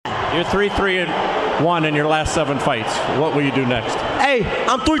You're 3-3-1 in your last 7 fights. What will you do next? Hey,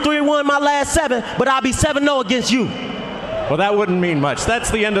 I'm 3-3-1 in my last 7, but I'll be 7-0 against you. Well, that wouldn't mean much. That's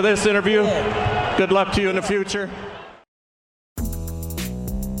the end of this interview. Good luck to you in the future.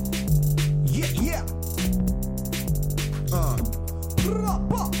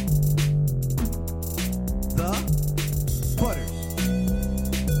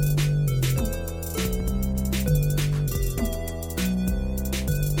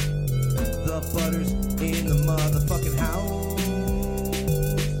 Butters in the motherfucking house.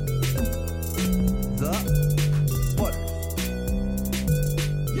 The Butters.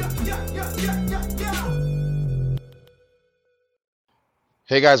 Yeah.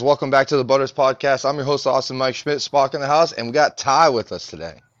 Hey guys, welcome back to the Butters Podcast. I'm your host, Austin Mike Schmidt, Spock in the house, and we got Ty with us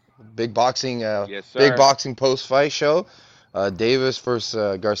today. Big boxing, big boxing post-fight show. Davis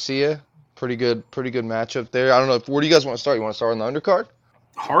versus Garcia. Pretty good matchup there. I don't know where do you guys want to start? You want to start on the undercard?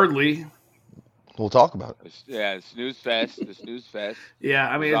 Hardly. We'll talk about it. Yeah, the snooze fest. Yeah,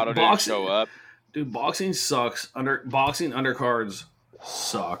 I mean, Rosado didn't show up. Dude, boxing sucks. Boxing undercards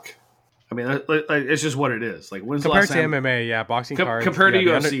suck. I mean, it's just what it is. Like, when's compared the last to time, MMA, compared to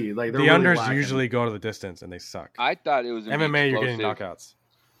UFC, like the really unders lacking. Usually go to the distance and they suck. I thought it was MMA. You're getting knockouts.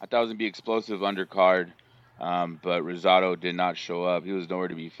 I thought it was gonna be explosive undercard, but Rosado did not show up. He was nowhere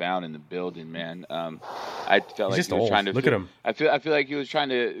to be found in the building, man. I felt He's like he was trying to look at him. I feel like he was trying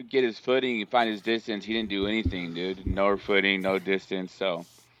to get his footing and find his distance. He didn't do anything, dude. No footing, no distance. So,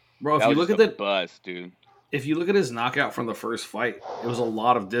 bro, if you look at the bust, dude. If you look at his knockout from the first fight, it was a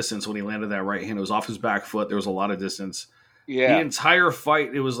lot of distance when he landed that right hand. It was off his back foot. There was a lot of distance. Yeah. The entire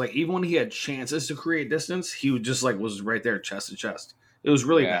fight, it was like even when he had chances to create distance, he would just like was right there chest to chest. It was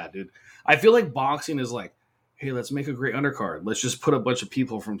really bad, dude. I feel like boxing is like, hey, let's make a great undercard. Let's just put a bunch of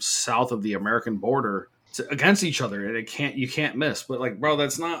people from south of the American border against each other, and you can't miss. But like, bro,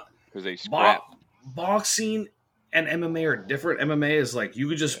 that's not because they scrap. Boxing and MMA are different. MMA is like you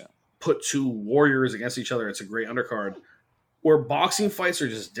could just put two warriors against each other. It's a great undercard. Where boxing fights are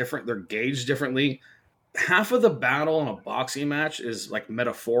just different. They're gauged differently. Half of the battle in a boxing match is like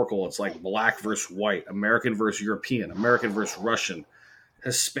metaphorical. It's like black versus white, American versus European, American versus Russian,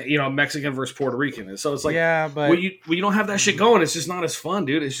 Mexican versus Puerto Rican. And so it's like, but when you don't have that shit going, it's just not as fun,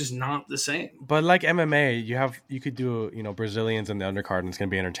 dude. It's just not the same. But like MMA, you could do Brazilians in the undercard, and it's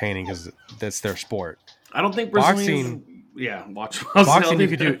gonna be entertaining because that's their sport. I don't think Brazilians. Watch boxing. You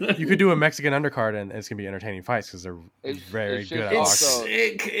could do a Mexican undercard, and it's gonna be entertaining fights because they're very good at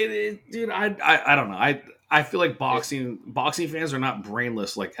boxing. Dude, I don't know. I feel like boxing fans are not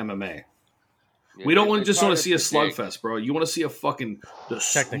brainless like MMA. Yeah, we don't want to see a slugfest, bro. You want to see a fucking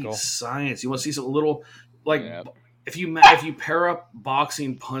technical science. You want to see some little if you pair up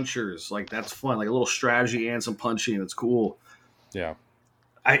boxing punchers, like that's fun. Like a little strategy and some punching, it's cool. Yeah.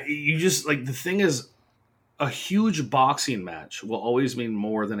 The thing is, a huge boxing match will always mean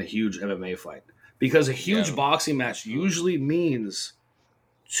more than a huge MMA fight because a huge boxing match usually means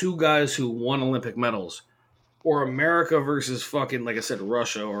two guys who won Olympic medals or America versus fucking, like I said,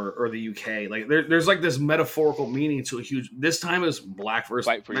 Russia or the UK. Like there's like this metaphorical meaning to a huge, this time is black versus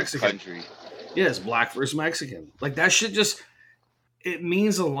fight for Mexican. Your country. Yeah, it's black versus Mexican. Like that shit it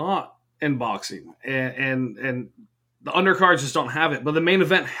means a lot in boxing and the undercards just don't have it, but the main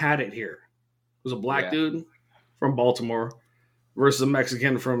event had it here. It was a black dude from Baltimore versus a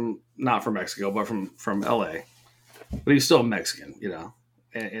Mexican not from Mexico, but from LA. But he's still Mexican,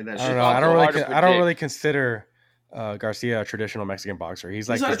 And that shit. I don't really consider Garcia a traditional Mexican boxer. He's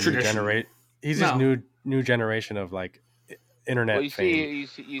like this new generation of like internet fame. You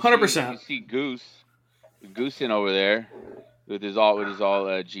see 100%. You see Goose in over there with his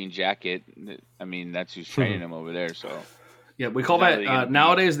all jean jacket. I mean, that's who's training him over there. So. Yeah, we call that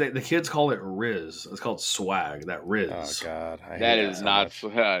nowadays. The kids call it Riz. It's called swag. That Riz. Oh God, that is not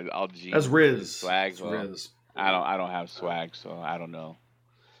swag. That's Riz. Swag. Well, Riz. I don't have swag, so I don't know.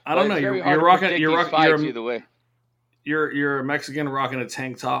 I don't know. You're rocking. Either way. You're a Mexican rocking a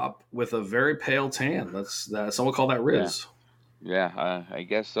tank top with a very pale tan. That's someone call that Riz. Yeah, I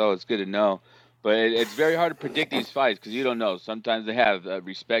guess so. It's good to know. But it's very hard to predict these fights because you don't know. Sometimes they have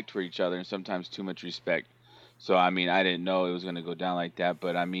respect for each other, and sometimes too much respect. So, I mean, I didn't know it was going to go down like that.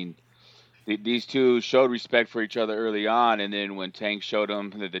 But, I mean, these two showed respect for each other early on. And then when Tank showed them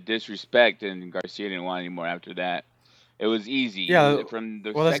the disrespect, and Garcia didn't want any more after that, it was easy. Yeah. From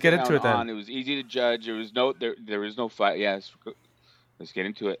the let's get into it then. It was easy to judge. There was no fight. Yeah, let's get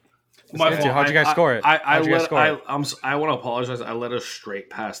into it. How'd you guys score it? I want to apologize. I let us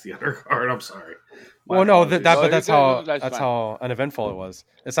straight past the undercard. I'm sorry. Well, no, but that's how uneventful it was.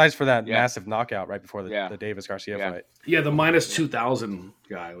 Aside for that massive knockout right before the Davis Garcia fight. Yeah, the minus 2,000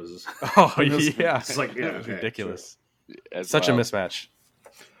 guy was. It's like it was ridiculous. Sure. Such a mismatch.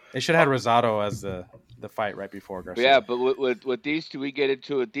 They should have had Rosado as the fight right before Garcia. Yeah, but with these two, we get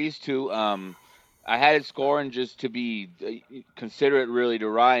into with these two. I had it scoring just to be considerate, really, to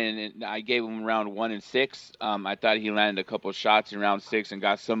Ryan, and I gave him round 1 and 6. I thought he landed a couple of shots in round 6 and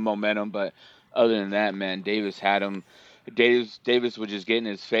got some momentum, but other than that, man, Davis had him. Davis would just get in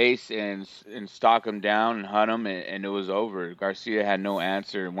his face and stalk him down and hunt him, and it was over. Garcia had no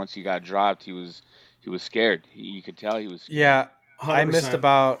answer, and once he got dropped, he was scared. You could tell he was scared. Yeah,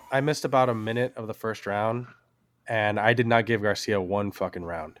 100%. I missed about a minute of the first round, and I did not give Garcia one fucking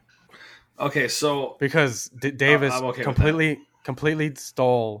round. Okay, so because Davis completely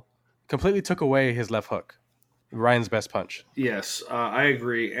took away his left hook, Ryan's best punch. Yes, I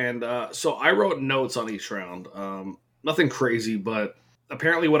agree. And so I wrote notes on each round. Nothing crazy, but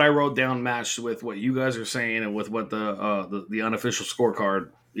apparently what I wrote down matched with what you guys are saying and with what the unofficial scorecard,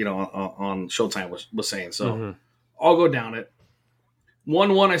 on Showtime was saying. So I'll go down it.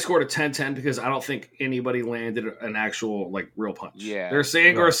 1-1, I scored a 10-10 because I don't think anybody landed an actual real punch. Yeah, they're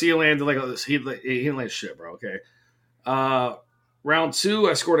saying Garcia landed he didn't land shit, bro. Okay. Round 2,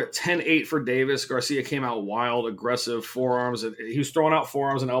 I scored a 10-8 for Davis. Garcia came out wild, aggressive, forearms. He was throwing out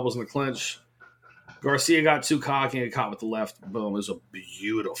forearms and elbows in the clinch. Garcia got too cocky and caught with the left. Boom. It was a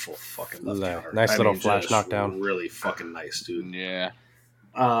beautiful fucking left counter. Nice little flash knockdown. Really fucking nice, dude. Yeah.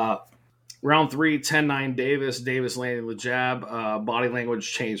 Round 3, 10-9 Davis. Davis landing the jab. Body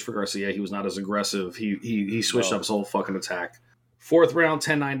language changed for Garcia. He was not as aggressive. He switched up his whole fucking attack. 4th round,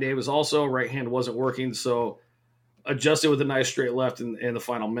 10-9 Davis also. Right hand wasn't working, so adjusted with a nice straight left in the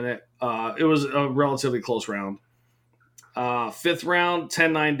final minute. It was a relatively close round. 5th round,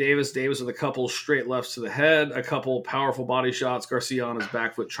 10-9 Davis. Davis with a couple straight lefts to the head, a couple powerful body shots. Garcia on his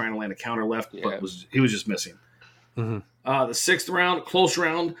back foot trying to land a counter left, but he was just missing. Mm-hmm. The 6th round, close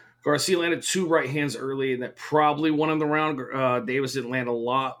round. Garcia landed 2 right hands early, and that probably won him the round. Davis didn't land a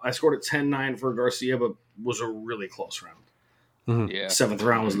lot. I scored a 10-9 for Garcia, but was a really close round. Mm-hmm. Yeah. 7th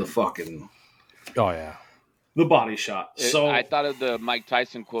round was the fucking... Oh, yeah. The body shot. I thought of the Mike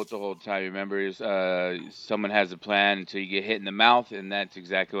Tyson quote the whole time. Remember, is someone has a plan until you get hit in the mouth, and that's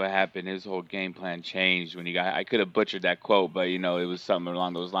exactly what happened. His whole game plan changed when he got. I could have butchered that quote, but it was something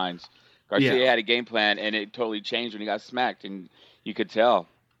along those lines. Garcia had a game plan, and it totally changed when he got smacked, and you could tell.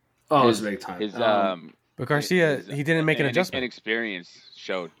 Oh, it was big time. But Garcia, he didn't make an adjustment. Inexperience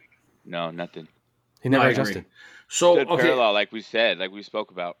showed. No, nothing. He never adjusted. So good parallel, like we said, like we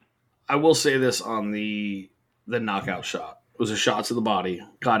spoke about. I will say this on the knockout shot. It was a shot to the body,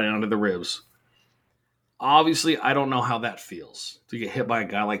 got in under the ribs. Obviously, I don't know how that feels to get hit by a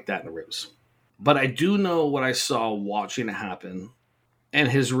guy like that in the ribs. But I do know what I saw watching it happen and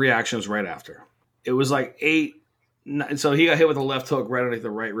his reactions right after. It was like 8. So he got hit with a left hook right underneath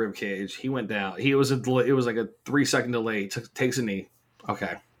the right rib cage. He went down. It was like a 3-second delay. Takes a knee.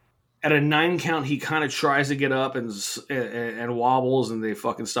 Okay. At a 9 count, he kind of tries to get up and wobbles, and they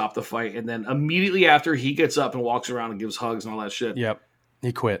fucking stop the fight. And then immediately after, he gets up and walks around and gives hugs and all that shit. Yep.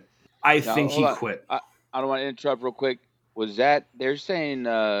 He quit. I think he quit. I don't want to interrupt real quick. Was that, they're saying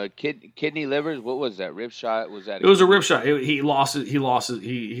kidney livers? What was that? Rib shot? Was that? It was a rib shot. He lost it.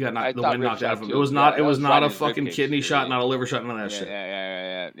 He got the wind knocked out of him. Too. It was not a fucking kidney shot, not a liver shot, none of that shit.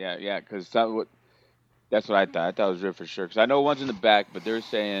 Yeah. Because that's what I thought. I thought it was rib for sure. Because I know one's in the back, but they're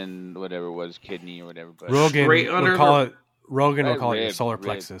saying whatever it was, kidney or whatever. But Rogan would call it your solar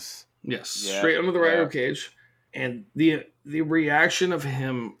plexus. Yes, straight under the right rib cage. And the reaction of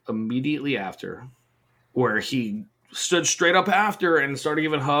him immediately after, where he stood straight up after and started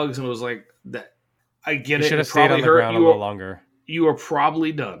giving hugs and was like, "That I get it." You should have stayed on the ground a little longer. You were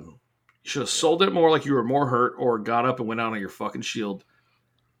probably done. You should have sold it more like you were more hurt, or got up and went out on your fucking shield.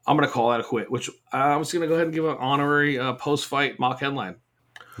 I'm going to call that a quit, which I'm just going to go ahead and give an honorary post-fight mock headline.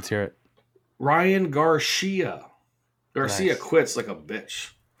 Let's hear it. Ryan Garcia. Garcia Nice. Quits like a bitch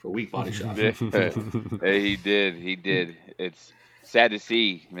for weak body shot. Hey, he did. It's sad to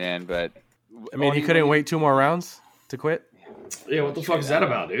see, man, but... I mean, he couldn't wait 2 more rounds to quit? Yeah, what the fuck is that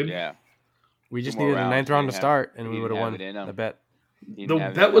about, dude? Yeah. We just needed the 9th round to start, and we would have won the bet.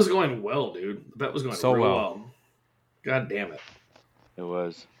 The bet was going well, dude. The bet was going so well. God damn it. It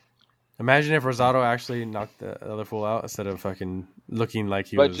was. Imagine if Rosado actually knocked the other fool out instead of fucking looking like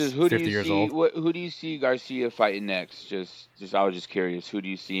he was 50 years old. Who do you see Garcia fighting next? Just I was just curious. Who do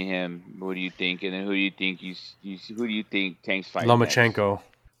you see him? What do you think? And then who do you think who do you think Tank's fighting Lomachenko. Next?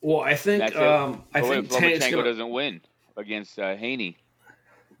 Well, I think Lomachenko Tank's doesn't win against Haney.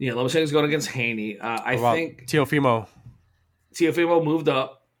 Yeah, Lomachenko's going against Haney. I think Teofimo moved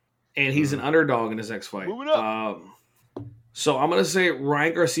up, and he's an underdog in his next fight. Moving up. So I'm gonna say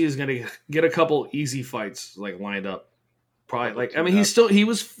Ryan Garcia is gonna get a couple easy fights lined up. Probably he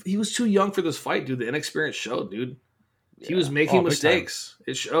was too young for this fight, dude. The inexperience showed, dude. Yeah. He was making mistakes.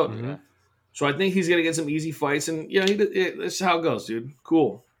 It showed. Mm-hmm. So I think he's gonna get some easy fights, and that's how it goes, dude.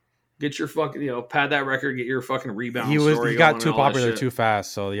 Cool. Get your fucking pad that record. Get your fucking rebound. He got too popular too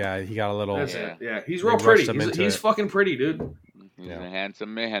fast. So yeah, he got a little. That's it. Yeah, he's real pretty. He's fucking pretty, dude. He's a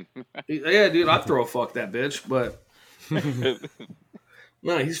handsome man. Yeah, dude. I'd throw a fuck that bitch, but.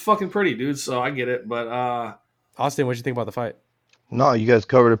 No, he's fucking pretty, dude. So I get it, but Austin, what'd you think about the fight? No, you guys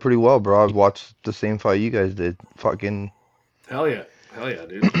covered it pretty well, bro. I've watched the same fight you guys did. Fucking hell yeah,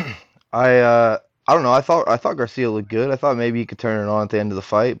 dude. I don't know. I thought Garcia looked good. I thought maybe he could turn it on at the end of the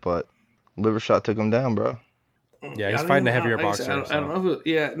fight, but liver shot took him down, bro. Yeah, he's fighting a heavier boxer. I don't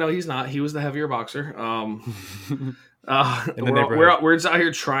know. No, he's not. He was the heavier boxer. We're just out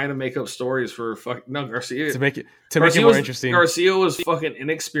here trying to make up stories for Garcia to make it more interesting. Garcia was fucking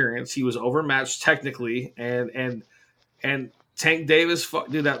inexperienced. He was overmatched technically, and Tank Davis,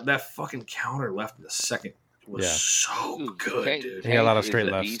 dude, that fucking counter left in the second was so good, dude. He had a lot of straight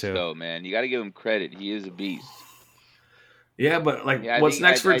lefts beast, too. Though, man, you got to give him credit. He is a beast. Yeah, but what's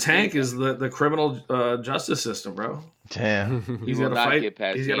next for Tank is the criminal justice system, bro. Damn, he's got to fight.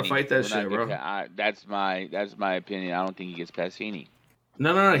 He's got to fight that shit, bro. That's my opinion. I don't think he gets past Haney.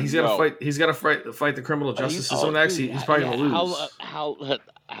 No. He's got to fight. He's got to fight the criminal justice system next. He's probably gonna lose.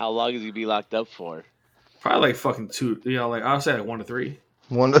 How long is he be locked up for? Probably fucking 2. I'll say 1 to 3.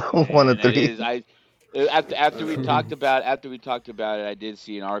 1 to 3. After we talked about it, I did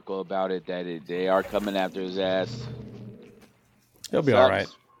see an article about it that they are coming after his ass. He'll be all right.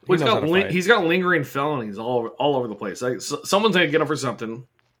 He's got lingering felonies all over the place. Someone's gonna get him for something.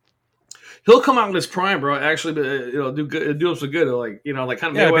 He'll come out in his prime, bro. Actually, do good, do him some good. Kind of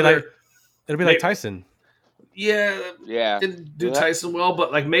Mayweather. It'll be like Tyson. Yeah. Didn't do Tyson well,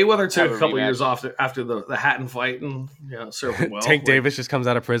 but Mayweather took a couple years off after the Hatton fight and served him well. Tank Davis just comes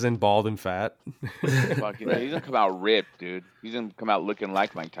out of prison bald and fat. He's gonna come out ripped, dude. He's gonna come out looking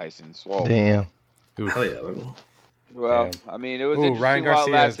like Mike Tyson. Swole. Damn. Hell yeah. Well, I mean, it was interesting. Ryan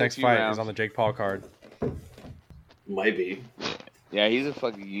Garcia's next fight is on the Jake Paul card. Might be. Yeah, he's a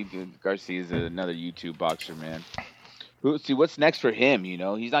fucking YouTube. Garcia's another YouTube boxer, man. See, what's next for him?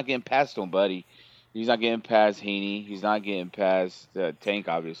 He's not getting past nobody. He's not getting past Haney. He's not getting past Tank,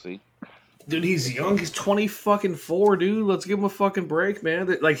 obviously. Dude, he's young. He's 24, dude. Let's give him a fucking break,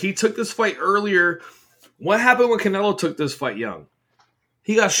 man. He took this fight earlier. What happened when Canelo took this fight young?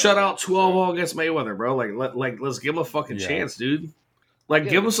 He got shut out 12-0 against Mayweather, bro. Let's give him a fucking chance, dude.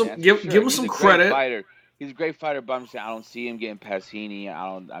 Give him some give him some credit. He's a great fighter, but I'm saying I don't see him getting past Haney.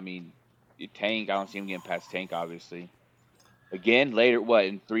 Tank. I don't see him getting past Tank, obviously. Again, later,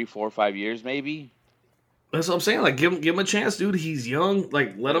 in 3, 4, 5 years, maybe? That's what I'm saying. Give him a chance, dude. He's young.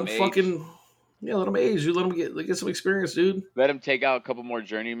 Let him fucking let him age. Dude, let him get some experience, dude. Let him take out a couple more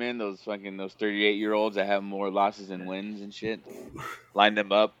journeymen. Those 38-year-olds that have more losses than wins and shit. Line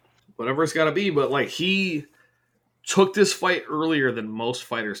them up. Whatever it's got to be, but he took this fight earlier than most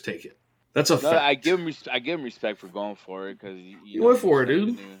fighters take it. That's a fact. I give him respect for going for it because you went for it,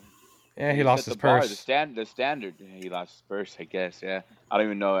 dude. Yeah, he lost his purse. The standard. He lost his purse, I guess. Yeah, I don't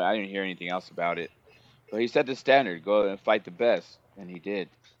even know. I didn't hear anything else about it. But he set the standard. Go and fight the best, and he did.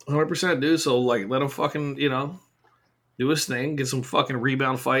 100%, dude. So let him fucking do his thing, get some fucking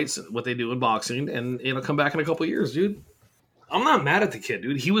rebound fights, what they do in boxing, and come back in a couple years, dude. I'm not mad at the kid,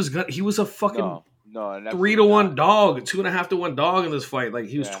 dude. He was a fucking 3-1 dog, 2.5 to 1 dog in this fight.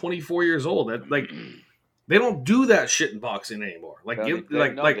 He was 24 years old. They don't do that shit in boxing anymore.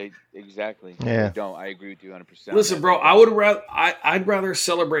 Exactly. Yeah. They don't. I agree with you 100%. Listen, bro, I'd rather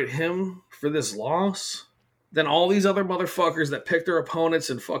celebrate him for this loss than all these other motherfuckers that pick their opponents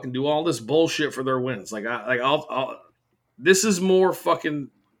and fucking do all this bullshit for their wins. This is more fucking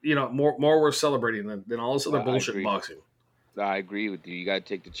more worth celebrating than all this other bullshit in boxing. I agree with you. You got to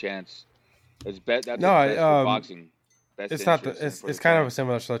take the chance. That's best for boxing. It's not. It's kind of a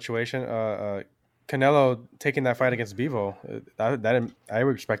similar situation. Canelo taking that fight against Bivol, I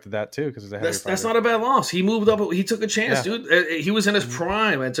respected that too because that's not a bad loss. He moved up. He took a chance, dude. He was in his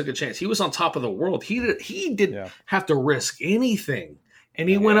prime and took a chance. He was on top of the world. He didn't have to risk anything, and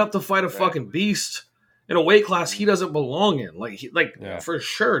he went up to fight a fucking beast in a weight class he doesn't belong in. For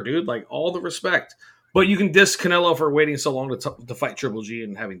sure, dude. All the respect. But you can diss Canelo for waiting so long to fight Triple G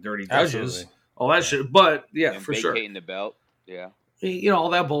and having dirty judges, all that shit. But and for sure, vacating the belt, all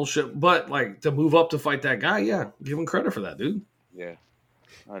that bullshit. But to move up to fight that guy, give him credit for that, dude. Yeah.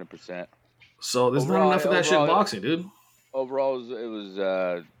 100%. So there's not enough of that shit in boxing, dude. Overall, it was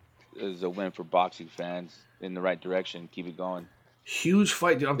a win for boxing fans in the right direction. Keep it going. Huge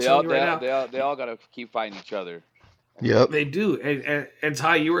fight, dude. I'm telling you right now. They all got to keep fighting each other. Yep. They do. And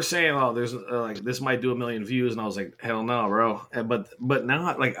Ty, you were saying, oh, there's like this might do 1 million views, and I was like, hell no, bro. But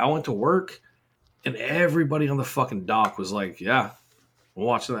now, like, I went to work, and everybody on the fucking dock was like, yeah, I'm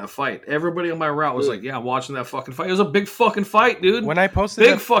watching that fight. Everybody on my route was like, yeah, I'm watching that fucking fight. It was a big fucking fight, dude. When I posted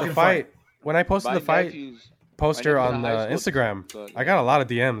the fight, when I posted the fight poster on Instagram, I got a lot of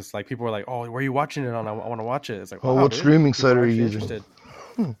DMs. Like, people were like, oh, where are you watching it on? I want to watch it. It's like, oh, what streaming site are you using?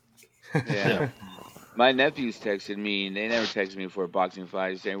 Yeah. My nephews texted me, and they never texted me for a boxing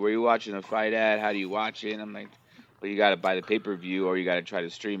fight, saying, where are you watching the fight at? How do you watch it? And I'm like, well, you got to buy the pay-per-view or you got to try to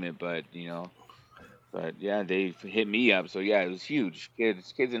stream it. But yeah, they hit me up. So, yeah, it was huge.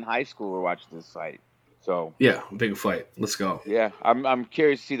 Kids in high school were watching this fight. So yeah, big fight. Let's go. Yeah, I'm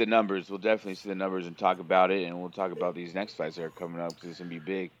curious to see the numbers. We'll definitely see the numbers and talk about it, and we'll talk about these next fights that are coming up because it's going to be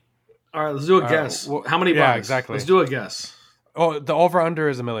big. All right, let's do a guess. How many buys? Yeah, exactly. Let's do a guess. Oh, the over-under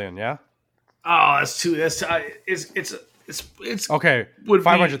is 1 million, yeah? Oh, that's too. It's okay.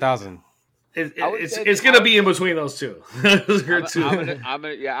 500,000. It's gonna be in between those two.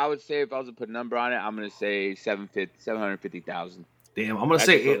 I would say if I was to put a number on it, I'm gonna say 750,000. Damn, I'm gonna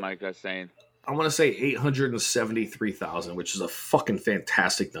say what Mike was saying. I'm gonna say 873,000, which is a fucking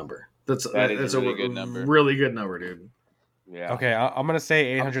fantastic number. That's a really good number. Really good number, dude. Yeah. Okay, I'm gonna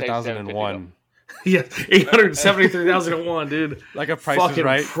say 800,001. Yeah, 873,001, dude. Like a Price is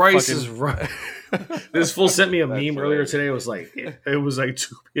Right. Price is Right. This fool sent me a meme earlier today. It was like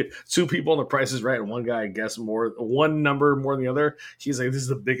two people on the Price is Right, and one guy guessed one number more than the other. He's like, "This is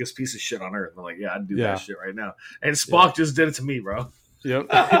the biggest piece of shit on earth." I'm like, "Yeah, I'd do that shit right now." And Spock just did it to me, bro. Yep.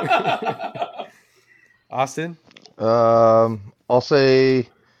 Austin? I'll say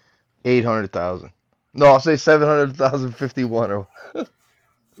 800,000. No, I'll say 700,051.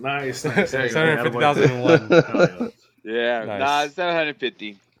 Nice. 750,001. Yeah, nice.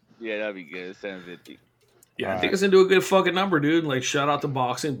 750. Yeah, that'd be good. 750. Yeah, I think it's into a good fucking number, dude. Like, shout out to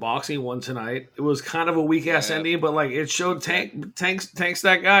boxing. Boxing won tonight. It was kind of a weak ass ending, but like it showed Tank's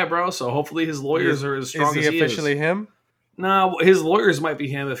that guy, bro. So hopefully his lawyers are as strong as he is. Is he officially him? No, his lawyers might be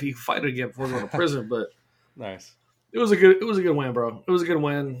him if he fight again before going to prison. But nice. It was a good win, bro. It was a good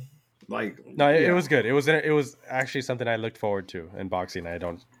win. Like, it was good. It was actually something I looked forward to in boxing. I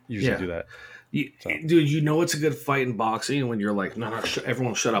don't usually do that. Dude, you know it's a good fight in boxing when you're like, no,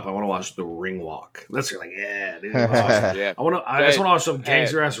 everyone shut up. I want to watch the ring walk. That's like, yeah, dude. Yeah. I just want to watch some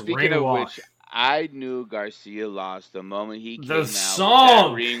gangster ass ring walk. Which, I knew Garcia lost the moment he came out with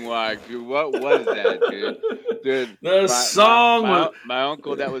that ring walk. Dude, what was that, dude? My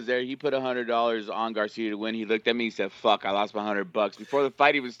uncle that was there, he put $100 on Garcia to win. He looked at me, he said, "Fuck, I lost my $100." Before the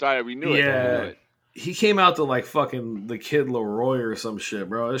fight even started, we knew it. He came out to like fucking the Kid Leroy or some shit,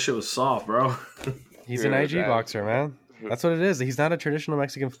 bro. This shit was soft, bro. He's an IG boxer, man. That's what it is. He's not a traditional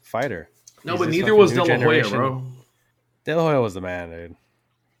Mexican fighter. No, but neither was De La Hoya, bro. De La Hoya was the man, dude.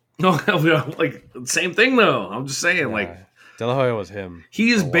 No, like same thing though. I'm just saying, like De La Hoya was him.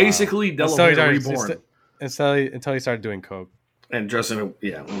 He is basically De La Hoya reborn. Until he started doing coke and dressing,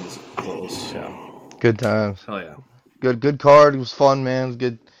 in his clothes. Yeah, good times. Hell yeah, good card. It was fun, man. It was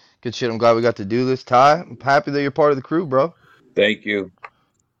good shit. I'm glad we got to do this. Ty, I'm happy that you're part of the crew, bro. Thank you.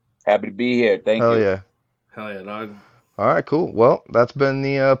 Happy to be here. Thank you. Hell yeah, dog. All right, cool. Well, that's been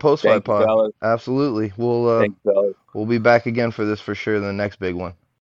the post-fight pod. Absolutely. We'll be back again for this for sure in the next big one.